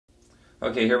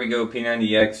Okay, here we go,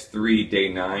 P90x3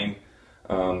 day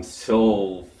 9.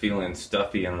 Still feeling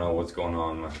stuffy. I don't know what's going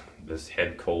on with this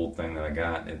head cold thing that I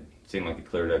got. It seemed like it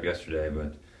cleared up yesterday,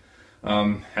 but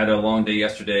had a long day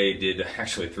yesterday. Did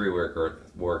actually 3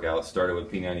 workouts. Started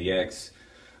with P90X,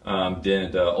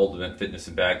 did Ultimate Fitness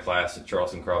and Bag class at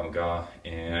Charleston Krav Maga,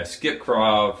 and I skipped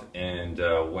Krav and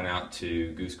went out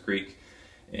to Goose Creek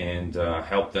and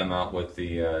helped them out with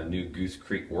the new Goose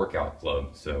Creek workout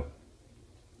club. So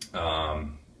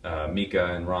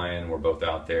Mika and Ryan were both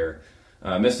out there.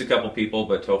 Missed a couple people,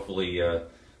 but hopefully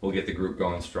we'll get the group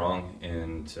going strong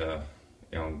and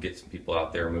get some people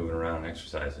out there moving around and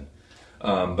exercising.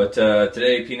 But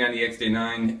today, P90X Day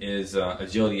 9 is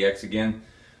AgilityX again.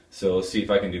 So let's see if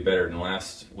I can do better than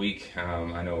last week.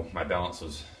 I know my balance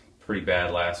was pretty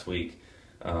bad last week.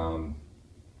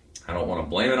 I don't want to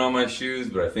blame it on my shoes,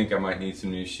 but I think I might need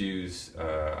some new shoes.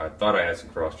 I thought I had some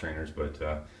cross trainers, but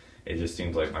it just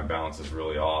seems like my balance is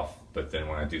really off. But then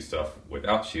when I do stuff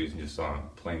without shoes and just on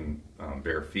plain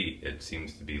bare feet, it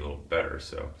seems to be a little better.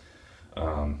 So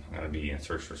I'm going to be in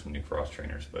search for some new cross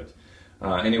trainers. But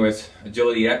anyways,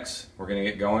 AgilityX, we're going to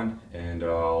get going, and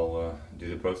I'll do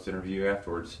the post interview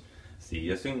afterwards. See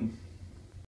you soon.